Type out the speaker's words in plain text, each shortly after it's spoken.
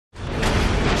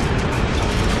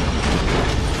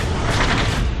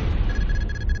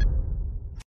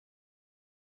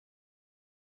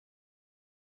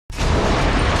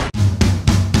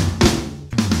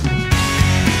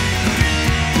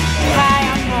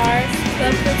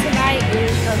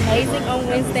amazing on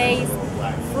Wednesdays,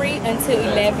 free until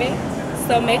 11.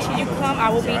 So make sure you come. I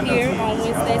will be here on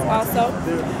Wednesdays also.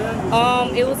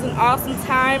 It was an awesome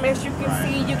time. As you can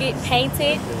see, you get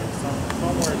painted.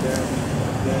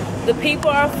 The people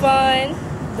are fun.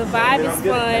 The vibe is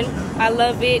fun. I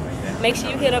love it. Make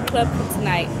sure you hit up Club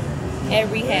tonight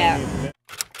at Rehab.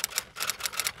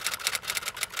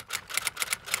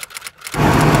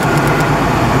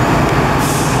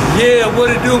 Yeah, what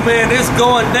it do, man? It's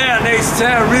going down next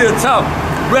time. Real talk,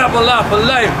 rap a lot for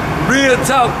life. Real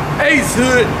talk, Ace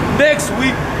Hood next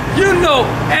week. You know,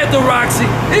 at the Roxy,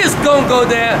 it's gonna go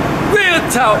down. Real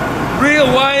talk, real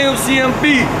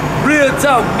YMCMB. Real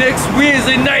talk next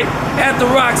Wednesday night at the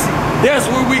Roxy. That's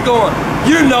where we going.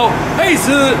 You know, Ace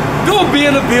Hood, go be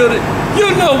in the building.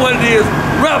 You know what it is.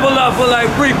 Rap a lot for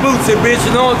life. Free Bootsy, bitch.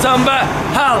 You know what I'm talking about?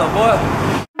 Holla, boy.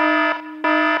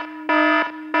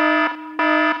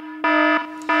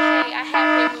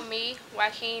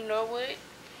 Joaquin Norwood,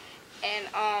 and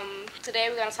today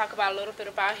we're going to talk about a little bit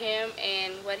about him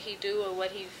and what he do or what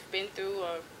he's been through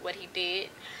or what he did.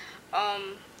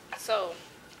 So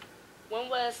when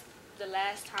was the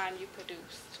last time you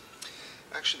produced?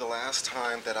 Actually, the last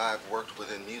time that I've worked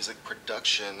within music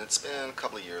production, it's been a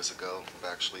couple of years ago. I've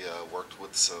actually worked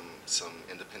with some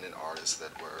independent artists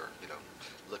that were, you know,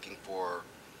 looking for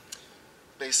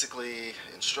basically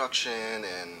instruction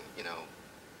and, you know,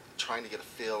 trying to get a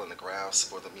feel and a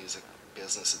grasp for the music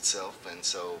business itself. And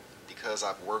so because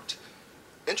I've worked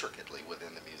intricately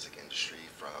within the music industry,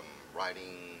 from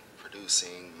writing,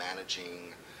 producing,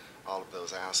 managing, all of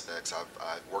those aspects,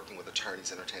 I've working with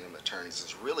attorneys, entertainment attorneys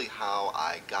is really how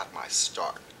I got my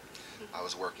start. I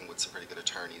was working with some pretty good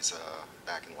attorneys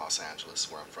back in Los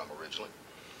Angeles, where I'm from originally.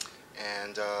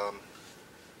 And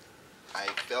I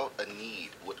felt a need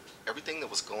with everything that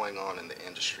was going on in the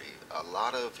industry. A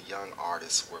lot of young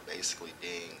artists were basically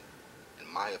being,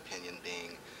 in my opinion,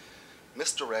 being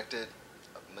misdirected,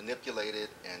 manipulated,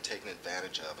 and taken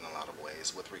advantage of in a lot of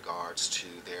ways with regards to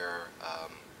their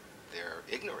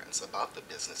ignorance about the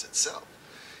business itself.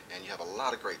 And you have a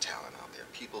lot of great talent out there,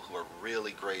 people who are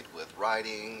really great with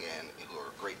writing and who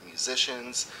are great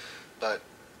musicians, but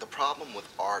the problem with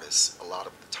artists a lot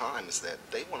of the time is that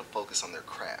they want to focus on their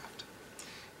craft.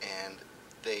 And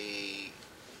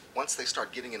once they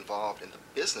start getting involved in the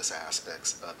business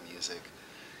aspects of music,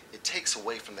 it takes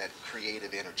away from that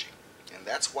creative energy. And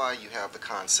that's why you have the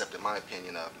concept, in my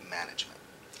opinion, of management.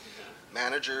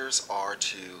 Managers are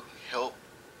to help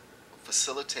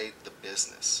facilitate the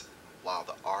business while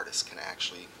the artist can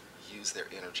actually use their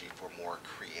energy for more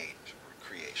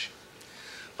creation.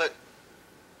 But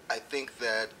I think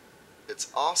that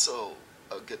it's also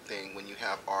a good thing when you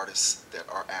have artists that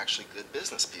are actually good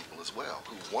business people as well,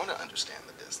 who want to understand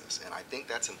the business. And I think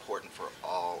that's important for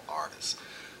all artists.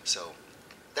 So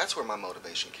that's where my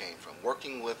motivation came from,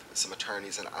 working with some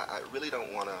attorneys, and I really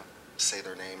don't want to say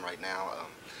their name right now,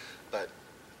 but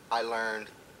I learned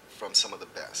from some of the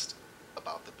best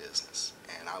about the business,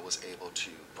 and I was able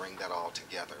to bring that all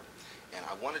together. And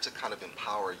I wanted to kind of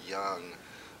empower young,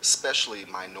 especially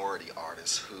minority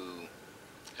artists who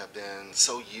have been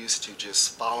so used to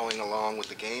just following along with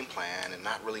the game plan and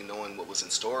not really knowing what was in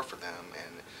store for them,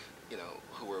 and you know,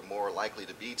 who were more likely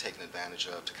to be taken advantage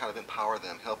of, to kind of empower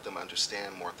them, help them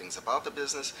understand more things about the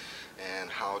business and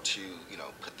how to, you know,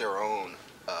 put their own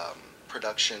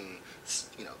production,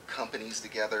 you know, companies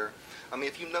together. I mean,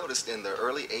 if you noticed in the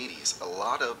early 80s, a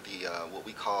lot of the what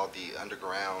we call the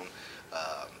underground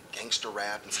gangster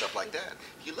rap and stuff like that,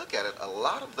 if you look at it, a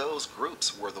lot of those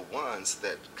groups were the ones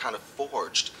that kind of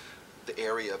forged the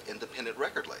area of independent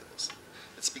record labels.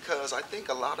 It's because I think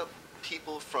a lot of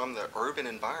people from the urban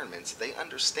environments, they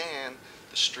understand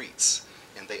the streets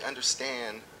and they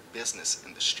understand business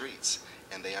in the streets,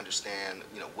 and they understand,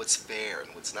 you know, what's fair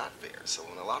and what's not fair. So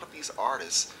when a lot of these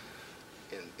artists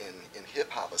in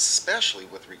hip-hop, especially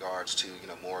with regards to, you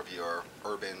know, more of your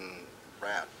urban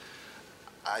rap,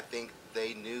 I think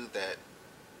they knew that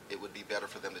it would be better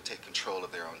for them to take control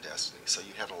of their own destiny. So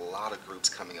you had a lot of groups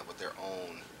coming up with their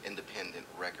own independent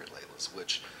record labels,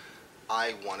 which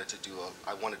I wanted to do.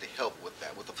 I wanted to help with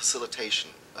that, with the facilitation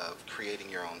of creating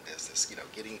your own business. You know,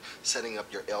 setting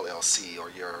up your LLC or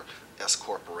your S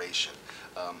corporation,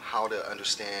 how to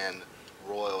understand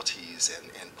royalties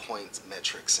and point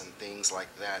metrics and things like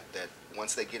that. That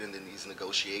once they get into these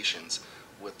negotiations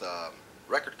with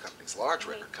record companies, large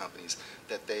record companies,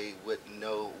 that they would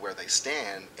know where they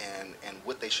stand and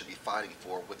what they should be fighting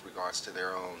for with regards to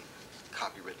their own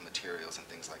copywritten materials and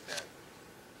things like that.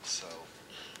 So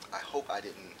I hope I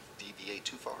didn't deviate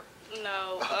too far.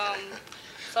 No. Okay.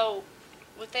 So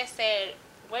with that said,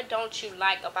 what don't you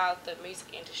like about the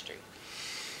music industry?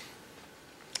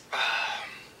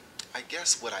 I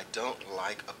guess what I don't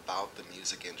like about the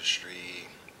music industry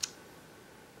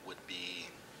would be,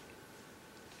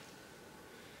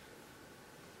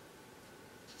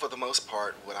 for the most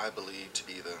part, what I believe to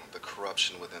be the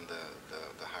corruption within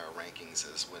the higher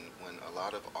rankings is when a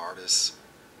lot of artists,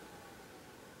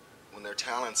 when their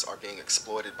talents are being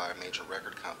exploited by a major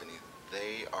record company,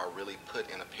 they are really put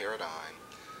in a paradigm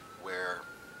where,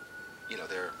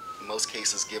 they're in most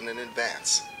cases given in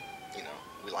advance.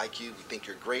 We like you, we think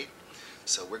you're great,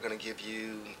 so we're going to give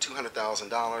you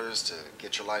 $200,000 to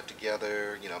get your life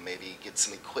together, maybe get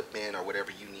some equipment or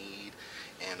whatever you need.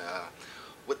 And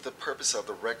what the purpose of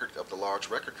the large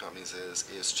record companies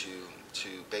is to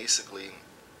basically,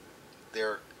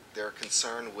 they're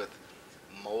concerned with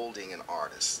molding an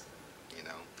artist,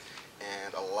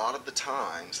 and a lot of the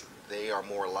times they are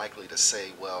more likely to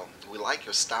say, well, we like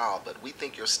your style, but we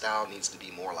think your style needs to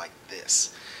be more like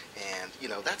this. And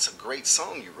that's a great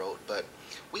song you wrote, but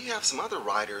we have some other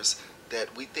writers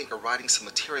that we think are writing some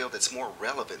material that's more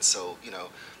relevant. So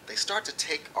they start to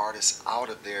take artists out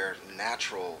of their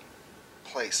natural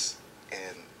place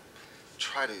and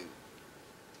try to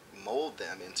mold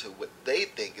them into what they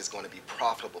think is going to be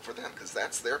profitable for them, because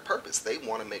that's their purpose. They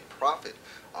want to make profit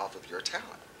off of your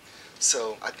talent.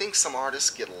 So I think some artists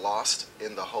get lost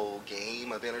in the whole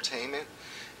game of entertainment,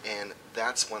 and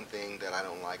that's one thing that I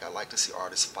don't like. I like to see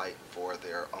artists fight for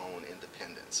their own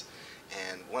independence.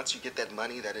 And once you get that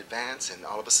money, that advance, and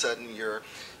all of a sudden you're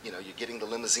getting the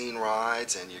limousine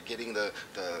rides, and you're getting the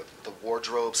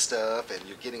wardrobe stuff, and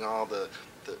you're getting all the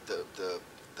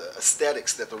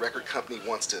aesthetics that the record company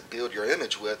wants to build your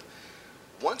image with.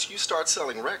 Once you start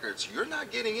selling records, you're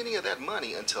not getting any of that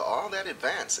money until all that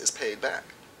advance is paid back.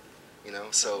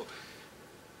 So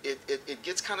it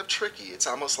gets kind of tricky. It's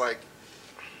almost like,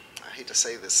 I hate to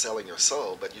say this, selling your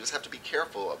soul, but you just have to be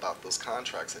careful about those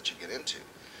contracts that you get into.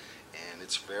 And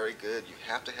it's very good. You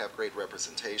have to have great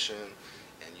representation,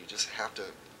 and you just have to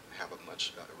have a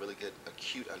really good,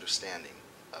 acute understanding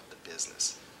of the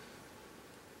business.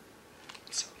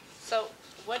 So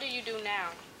what do you do now?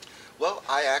 Well,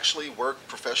 I actually work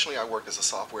professionally. I work as a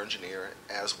software engineer,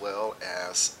 as well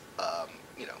as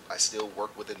I still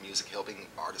work within music, helping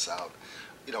artists out.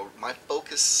 My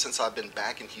focus, since I've been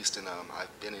back in Houston,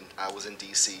 I was in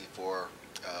DC for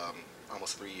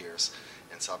almost 3 years,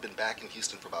 and so I've been back in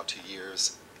Houston for about 2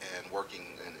 years and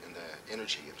working in the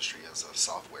energy industry as a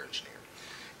software engineer.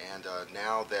 And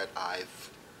now that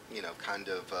I've kind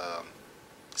of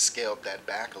scaled that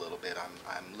back a little bit,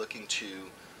 I'm looking to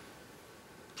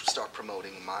start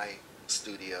promoting my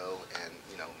studio and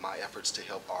my efforts to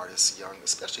help artists,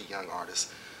 especially young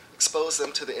artists, expose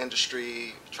them to the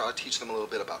industry, try to teach them a little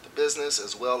bit about the business,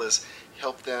 as well as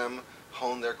help them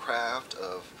hone their craft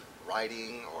of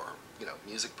writing or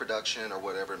music production or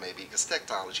whatever it may be, because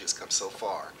technology has come so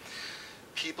far.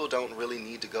 People don't really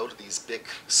need to go to these big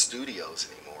studios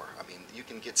anymore. I mean, you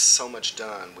can get so much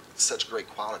done with such great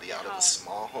quality out of a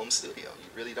small home studio. You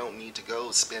really don't need to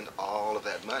go spend all of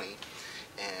that money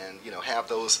and have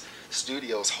those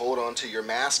studios hold on to your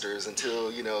masters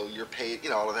until you're paid,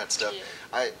 all of that stuff.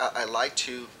 Yeah. I like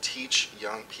to teach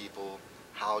young people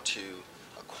how to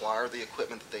acquire the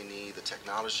equipment that they need, the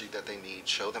technology that they need,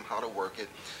 show them how to work it,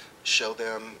 show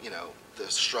them the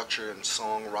structure in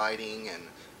songwriting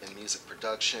and music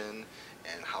production,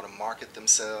 and how to market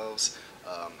themselves,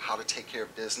 how to take care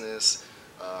of business,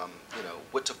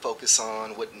 what to focus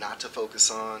on, what not to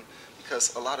focus on.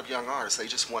 Because a lot of young artists, they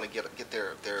just want to get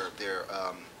their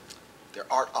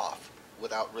art off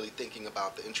without really thinking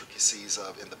about the intricacies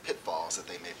and the pitfalls that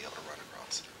they may be able to run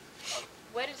across.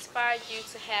 What inspired you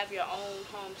to have your own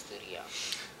home studio?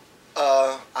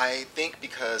 I think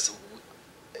because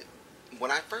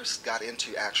when I first got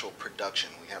into actual production,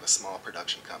 we had a small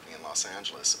production company in Los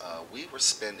Angeles.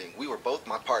 Both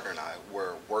my partner and I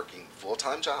were working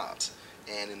full-time jobs,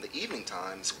 and in the evening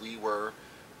times we were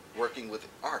working with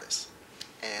artists.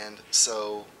 And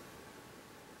so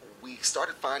we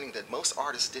started finding that most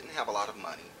artists didn't have a lot of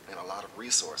money and a lot of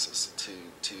resources to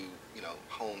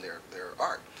hone their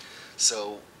art.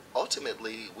 So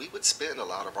ultimately we would spend a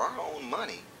lot of our own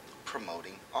money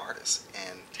promoting artists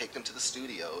and take them to the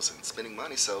studios and spending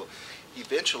money. So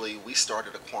eventually we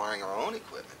started acquiring our own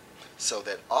equipment so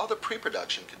that all the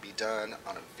pre-production could be done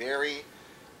on a very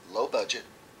low budget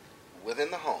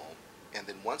within the home. And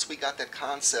then once we got that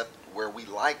concept where we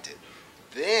liked it,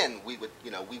 then we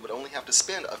would only have to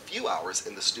spend a few hours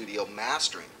in the studio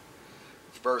mastering,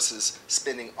 versus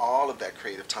spending all of that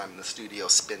creative time in the studio,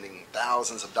 spending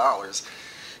thousands of dollars.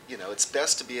 It's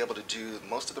best to be able to do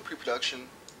most of the pre-production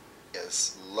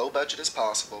as low budget as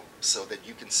possible, so that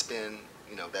you can spend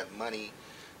that money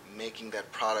making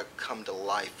that product come to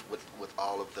life with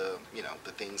all of the, you know,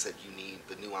 the things that you need,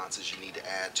 the nuances you need to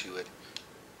add to it,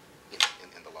 you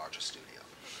know, in the larger studio.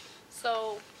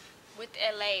 So, with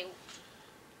LA,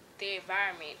 the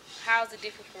environment, how's it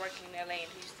different from working in LA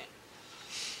and Houston?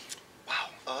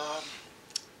 Wow.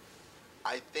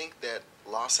 I think that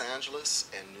Los Angeles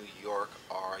and New York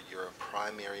are your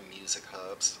primary music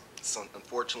hubs. So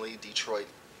unfortunately, Detroit,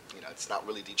 you know, it's not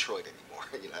really Detroit anymore.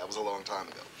 You know, that was a long time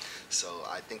ago. So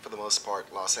I think for the most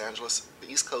part, Los Angeles,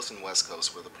 the East Coast and West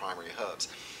Coast were the primary hubs.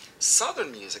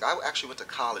 Southern music, I actually went to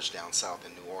college down south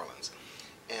in New Orleans.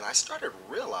 And I started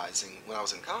realizing when I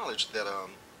was in college that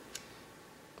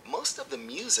most of the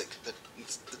music,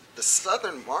 the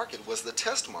Southern market was the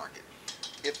test market.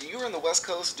 If you were in the West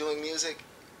Coast doing music,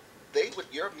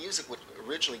 your music would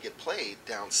originally get played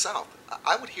down south.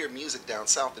 I would hear music down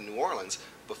south in New Orleans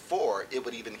before it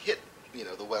would even hit, you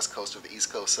know, the West Coast or the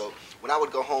East Coast. So when I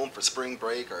would go home for spring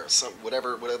break or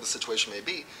whatever the situation may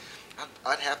be,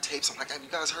 I'd have tapes. I'm like, have you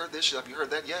guys heard this? Have you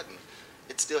heard that yet? And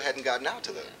it still hadn't gotten out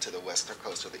to the West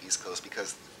Coast or the East Coast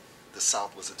because the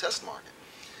South was a test market.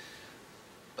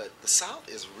 But the South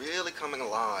is really coming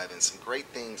alive, and some great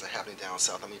things are happening down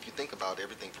South. I mean, if you think about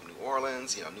everything from New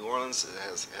Orleans, you know, New Orleans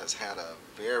has had a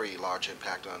very large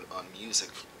impact on music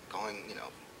going, you know,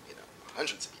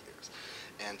 hundreds of years.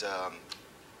 And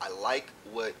I like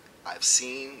what I've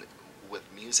seen with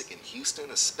music in Houston,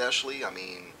 especially. I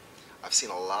mean, I've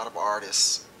seen a lot of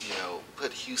artists, you know,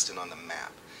 put Houston on the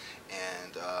map,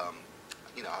 and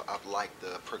you know, I've liked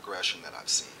the progression that I've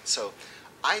seen. So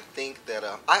I think that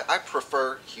I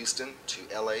prefer Houston to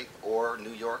LA or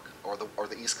New York or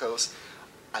the East Coast.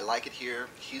 I like it here.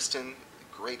 Houston,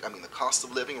 great. I mean, the cost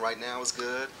of living right now is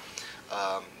good.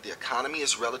 The economy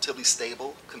is relatively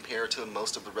stable compared to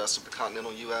most of the rest of the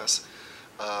continental U.S.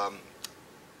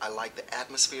 I like the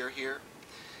atmosphere here.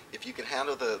 If you can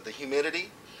handle the humidity,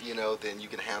 you know, then you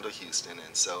can handle Houston.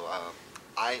 And so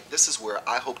this is where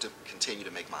I hope to continue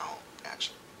to make my home,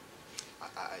 actually.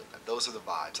 Those are the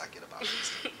vibes I get about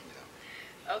Houston, you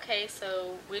know. Okay,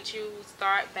 so would you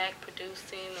start back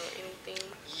producing or anything?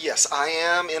 Yes, I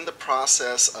am in the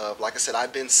process of, like I said,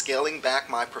 I've been scaling back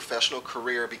my professional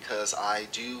career because I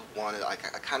do want to, I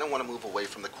kind of want to move away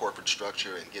from the corporate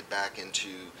structure and get back into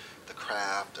the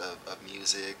craft of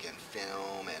music and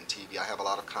film and TV. I have a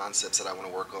lot of concepts that I want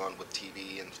to work on with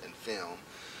TV and film,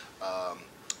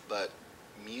 but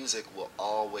music will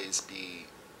always be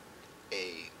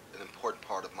an important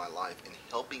part of my life in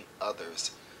helping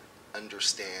others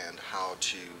understand how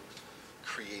to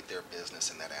create their business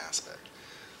in that aspect.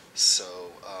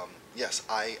 So yes,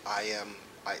 I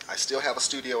still have a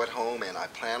studio at home, and I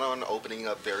plan on opening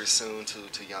up very soon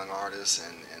to young artists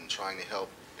and trying to help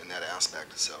in that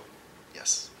aspect. So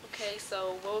yes. Okay,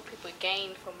 so what would people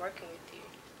gain from working with you?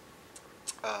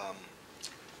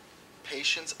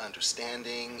 Patience,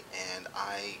 understanding, and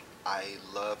I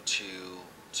love to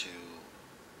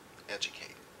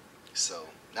educate. So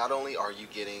not only are you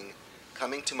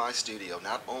coming to my studio,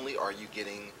 not only are you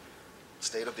getting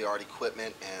state-of-the-art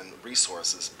equipment and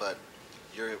resources, but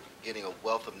you're getting a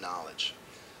wealth of knowledge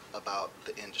about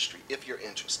the industry if you're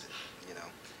interested, you know.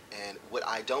 And what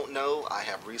I don't know, I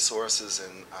have resources,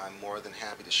 and I'm more than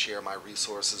happy to share my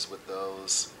resources with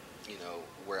those, you know,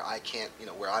 where I can't, you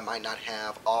know, where I might not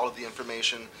have all of the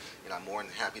information, and I'm more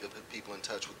than happy to put people in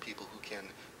touch with people who can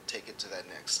take it to that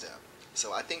next step.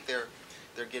 So I think they're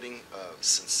getting a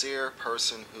sincere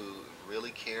person who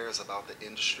really cares about the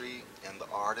industry and the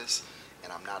artist,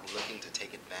 and I'm not looking to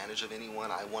take advantage of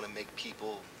anyone. I want to make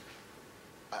people,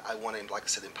 I want to, like I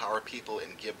said, empower people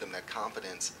and give them that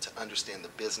confidence to understand the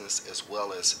business as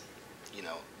well as, you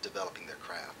know, developing their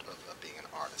craft of being an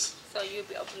artist. So you'll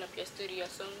be opening up your studio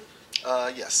soon?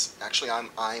 Yes, actually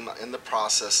I'm in the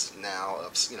process now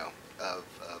of, you know, of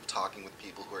talking with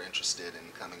people who are interested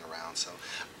in coming around. So,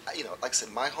 you know, like I said,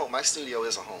 my studio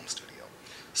is a home studio,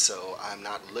 so I'm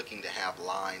not looking to have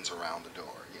lines around the door.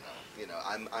 You know,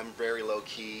 I'm very low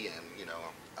key, and you know,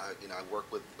 I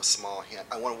work with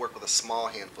I want to work with a small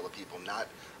handful of people, not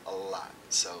a lot.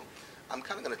 So, I'm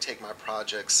kind of going to take my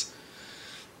projects.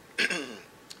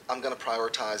 I'm going to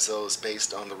prioritize those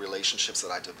based on the relationships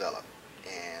that I develop,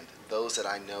 and those that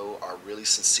I know are really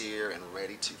sincere and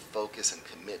ready to focus and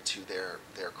commit to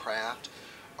their craft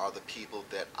are the people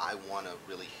that I want to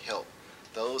really help.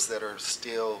 Those that are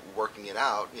still working it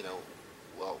out, you know,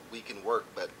 well, we can work,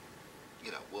 but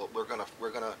you know, we're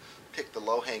gonna pick the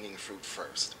low-hanging fruit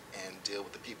first and deal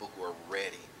with the people who are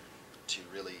ready to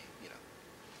really, you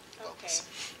know, focus.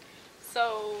 Okay.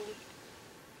 So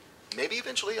maybe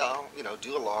eventually I'll, you know,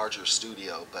 do a larger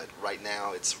studio, but right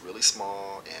now it's really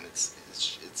small, and it's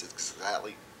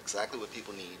exactly what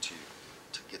people need to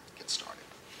get started.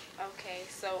 Okay,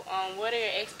 so what are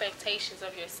your expectations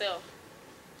of yourself?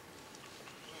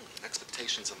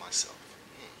 Expectations of myself.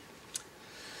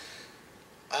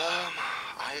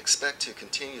 I expect to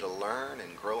continue to learn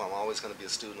and grow. I'm always going to be a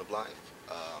student of life.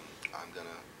 I'm going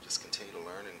to just continue to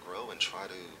learn and grow and try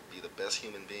to be the best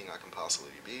human being I can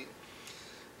possibly be,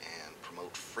 and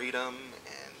promote freedom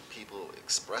and people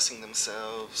expressing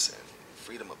themselves and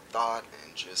freedom of thought,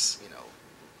 and just,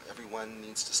 everyone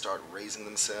needs to start raising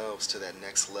themselves to that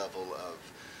next level of,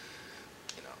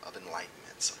 of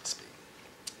enlightenment, so to speak.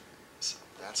 So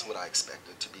that's what I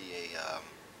expected to be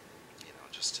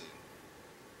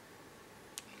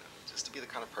just to be the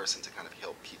kind of person to kind of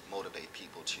help motivate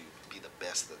people to be the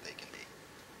best that they can be.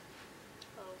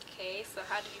 Okay, so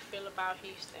how do you feel about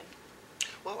Houston?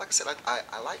 Well, like I said,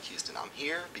 I like Houston. I'm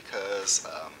here because,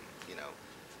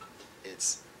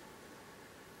 it's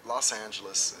Los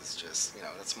Angeles is just,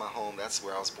 that's my home. That's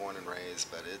where I was born and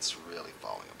raised, but it's really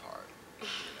falling apart.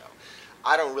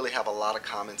 I don't really have a lot of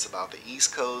comments about the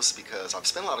East Coast because I've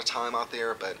spent a lot of time out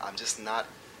there, but I'm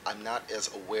not as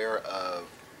aware of,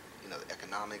 the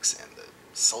economics and the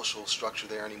social structure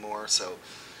there anymore. So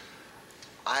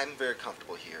I'm very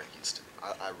comfortable here in Houston.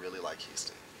 I really like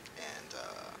Houston, and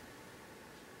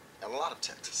a lot of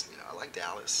Texas. I like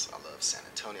Dallas. I love San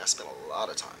Antonio. I spent a lot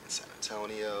of time in San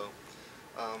Antonio.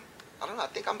 I don't know. I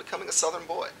think I'm becoming a Southern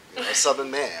boy, a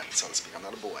Southern man, so to speak. I'm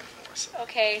not a boy anymore. So.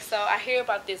 Okay, so I hear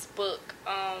about this book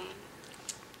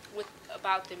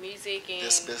about the music and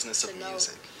This Business of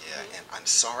Music. Yeah, and I'm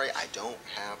sorry I don't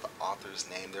have the author's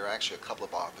name. There are actually a couple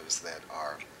of authors that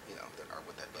are, that are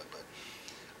with that book. But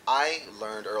I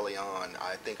learned early on.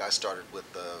 I think I started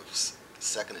with the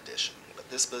second edition. But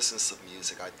This Business of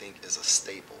Music, I think, is a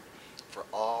staple for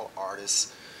all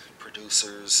artists,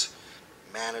 producers,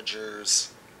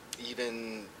 managers,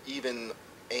 even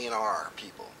A&R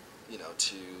people,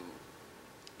 to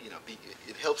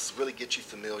it helps really get you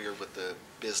familiar with the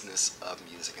business of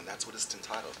music, and that's what it's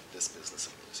entitled, This Business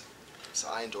of Music. So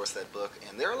I endorse that book,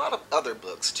 and there are a lot of other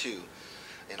books too,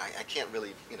 and I can't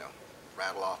really,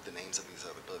 rattle off the names of these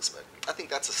other books, but I think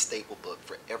that's a staple book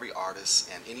for every artist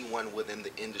and anyone within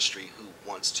the industry who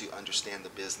wants to understand the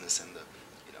business and the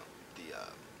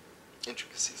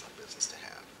intricacies of business to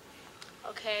have.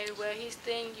 Okay, well,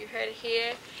 Houston, you heard it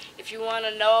here. If you want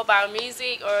to know about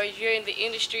music or you're in the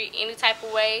industry any type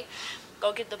of way,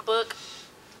 go get the book.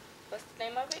 What's the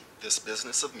name of it? This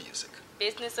Business of Music.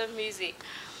 Business of Music.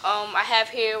 I have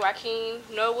here Joaquin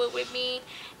Norwood with me,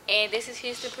 and this is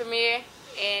Houston Premier,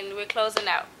 and we're closing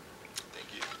out.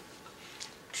 Thank you.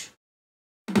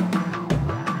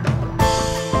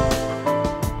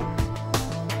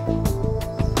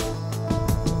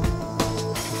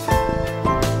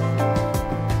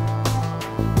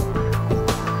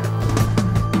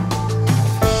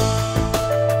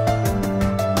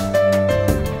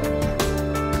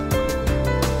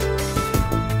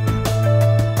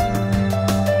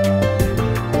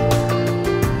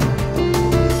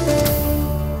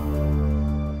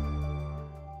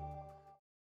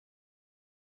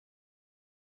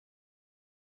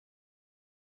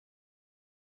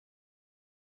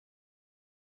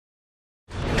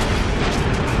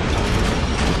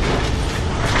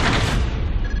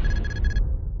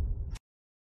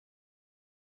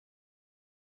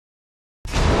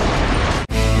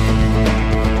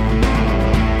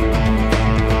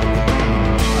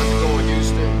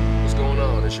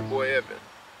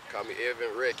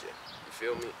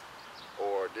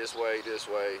 This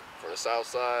way from the south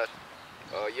side.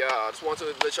 Yeah, I just want to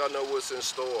let y'all know what's in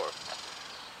store.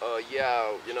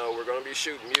 Yeah, we're gonna be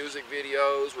shooting music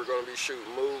videos, we're gonna be shooting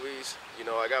movies.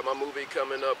 I got my movie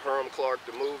coming up, Herm Clark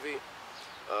the movie.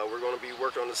 We're gonna be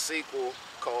working on a sequel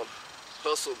called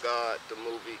Hustle God the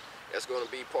movie. That's gonna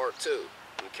be part 2.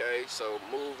 Okay, so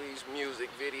movies, music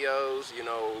videos,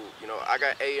 I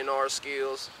got A&R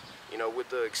skills, with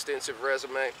the extensive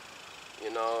resume,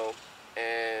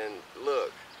 and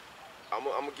look, I'm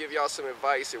gonna give y'all some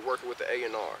advice in working with the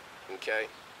A&R, okay?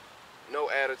 No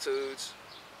attitudes,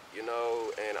 and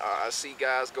I see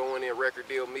guys going in record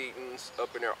deal meetings,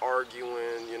 up in there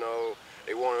arguing,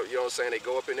 they want to, they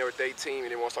go up in there with their team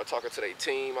and they want to start talking to their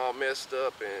team all messed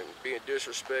up and being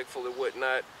disrespectful and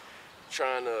whatnot,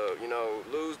 trying to,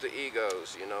 lose the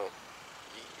egos,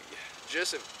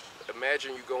 Just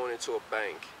imagine you going into a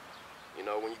bank.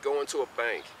 When you go into a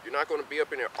bank, you're not going to be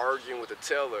up in there arguing with the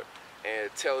teller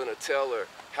and telling the teller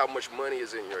how much money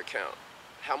is in your account.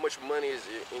 How much money is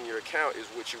in your account is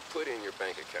what you put in your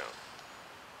bank account.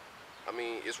 I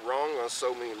mean, it's wrong on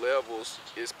so many levels.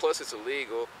 Plus it's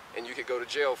illegal and you could go to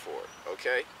jail for it,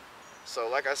 okay? So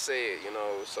like I said, you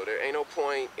know, so there ain't no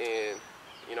point in,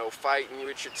 you know, fighting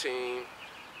with your team.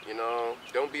 You know,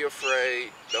 don't be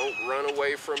afraid. Don't run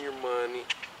away from your money.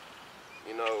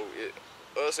 You know,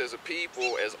 us as a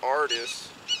people, as artists,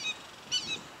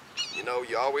 you know,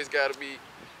 you always gotta be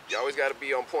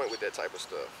on point with that type of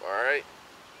stuff. All right.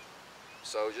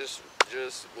 So just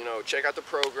you know, check out the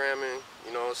programming.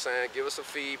 You know what I'm saying? Give us some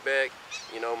feedback.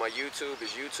 You know, my YouTube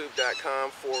is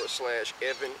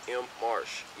youtube.com/Evan M.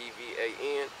 Marsh.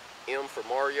 EVAN, M for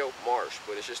Mario, Marsh,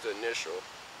 but it's just the initial.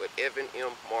 But Evan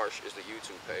M. Marsh is the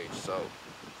YouTube page. So,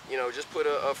 you know, just put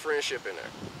a friendship in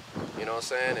there. You know what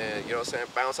I'm saying? And, you know what I'm saying?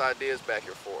 Bounce ideas back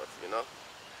and forth, you know?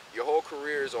 Your whole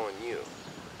career is on you,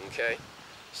 okay?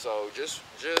 So just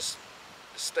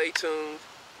stay tuned.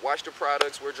 Watch the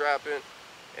products we're dropping.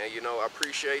 And, you know, I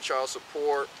appreciate y'all's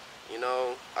support. You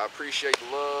know, I appreciate the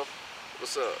love.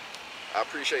 What's up? I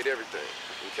appreciate everything,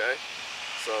 okay?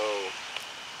 So,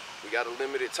 we got a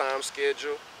limited time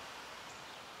schedule.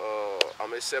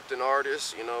 I'm accepting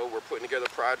artists. You know, we're putting together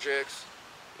projects.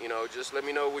 You know, just let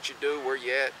me know what you do, where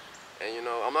you at. And, you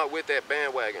know, I'm not with that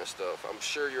bandwagon stuff. I'm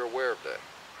sure you're aware of that.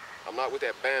 I'm not with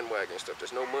that bandwagon stuff.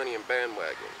 There's no money in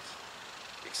bandwagons,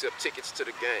 except tickets to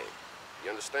the game.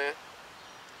 You understand?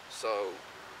 So,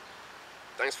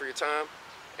 thanks for your time,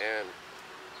 and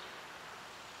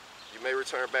you may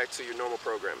return back to your normal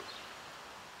programming.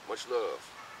 Much love.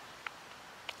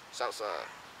 Southside.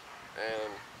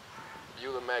 And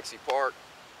Beulah Maxey Park.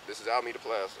 This is Alameda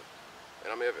Plaza.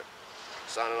 And I'm Evan.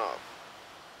 Signing off.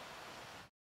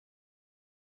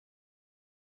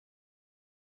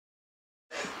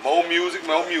 More music,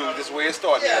 this is where it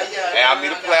started.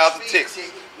 Alameda Plaza,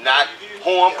 Texas. Not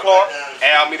Horn Clark,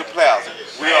 Alameda Plaza.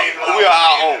 We are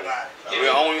our own.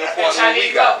 We're only a part of what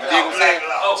we got. You dig what I'm saying?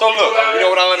 So look, you know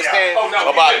what I understand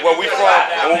about where we from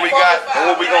and what we got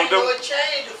and what we gonna do?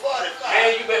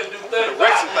 The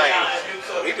wreck some things.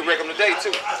 We need to wreck them today too.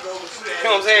 You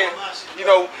know what I'm saying? You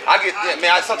know,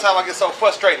 sometimes I get so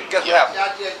frustrated. Guess what happens?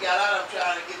 I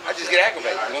just get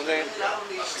aggravated, you know what I'm saying?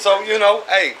 So, you know,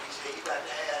 hey,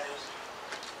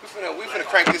 we finna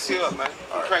crank this here up, man.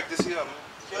 Crank this here up, man.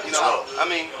 You know, I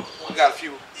mean, we got a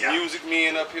few music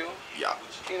men up here. Yeah.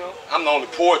 You know, I'm the only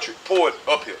poet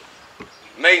up here.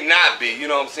 May not be, you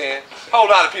know what I'm saying? A whole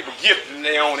lot of people gifted in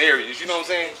their own areas, you know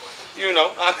what I'm saying? You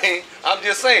know, I mean, I'm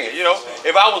just saying, you know,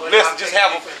 if I was blessed to just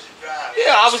have a,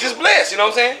 I was just blessed, you know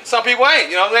what I'm saying? Some people ain't,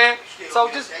 you know what I'm saying? So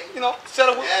just, you know,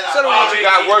 settle with what you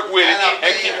got, work with it,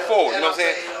 and keep it forward, you know what I'm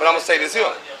saying? But I'm going to say this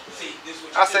here.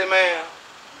 I say, man,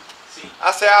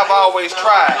 I've always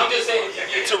tried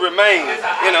to remain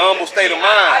in a humble state of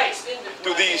mind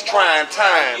through these trying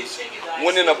times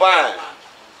when in a bind.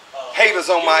 Haters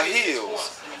on my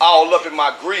heels, all up in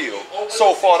my grill,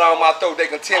 so far down my throat they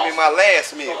can tell me my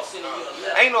last meal.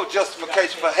 Ain't no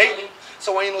justification for hating,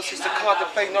 so ain't no sense to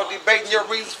contemplating or debating your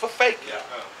reasons for faking.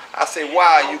 I say,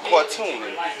 why are you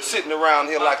cartooning, sitting around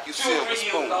here like you silver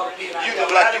spoon? You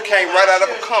look like you came right out of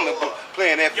a comic book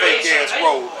playing that fake ass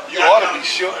role. You ought to be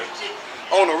shook.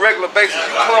 On a regular basis,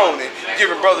 you cloning,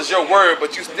 giving brothers your word,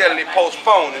 but you steadily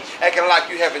postponing, acting like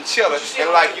you having chiller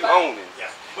and like you owning.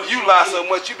 You lie so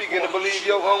much you begin to believe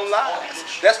your own lies.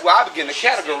 That's why I begin to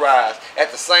categorize,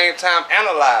 at the same time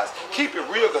analyze. Keep it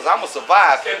real, because I'm going to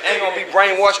survive. Ain't going to be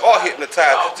brainwashed or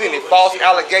hypnotized to any false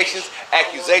allegations,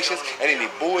 accusations, and any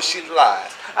bullshit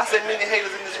lies. I said many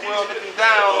haters in this world looking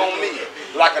down on me.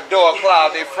 Like a dark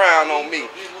cloud, they frown on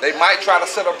me. They might try to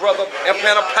set a brother and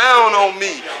plant a pound on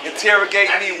me.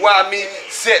 Interrogate me, why me,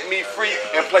 set me free,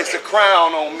 and place a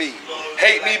crown on me.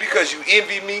 Hate me because you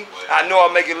envy me. I know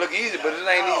I make it look easy, but it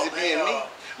ain't easy being me.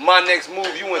 My next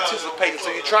move, you anticipating, so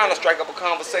you're trying to strike up a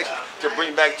conversation to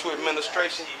bring back to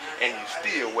administration, and you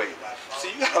still waiting.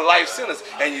 See, you got a life sentence,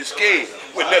 and you scared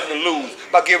with nothing to lose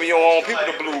by giving your own people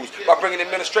the blues, by bringing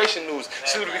administration news,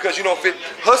 simply because you don't fit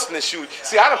hustling shoes.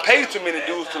 See, I done paid too many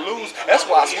dudes to lose. That's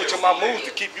why I switch on my moves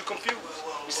to keep you confused.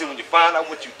 You see, when you find out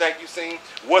what you think you seen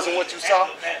wasn't what you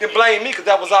saw, then blame me, because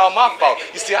that was all my fault.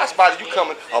 You see, I spotted you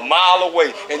coming a mile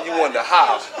away, and you wonder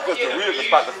how, because the real is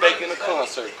about to fake in the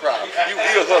concert crowd. You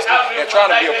ill hustling and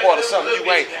trying to be a part of something you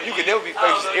ain't. You can never be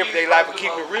faced with everyday life and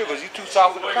keep it real, because you too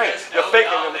soft in the paint. The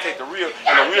fake can never take the real,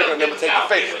 and the real can never take the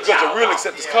fake, because the real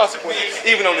accepts its consequences,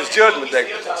 even on this judgment day.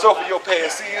 So for your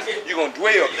past sins, you're going to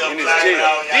dwell in this jail.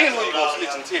 Then who you going to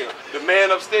snitch and tell? The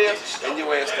man upstairs, and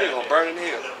your ass still going to burn in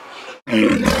hell.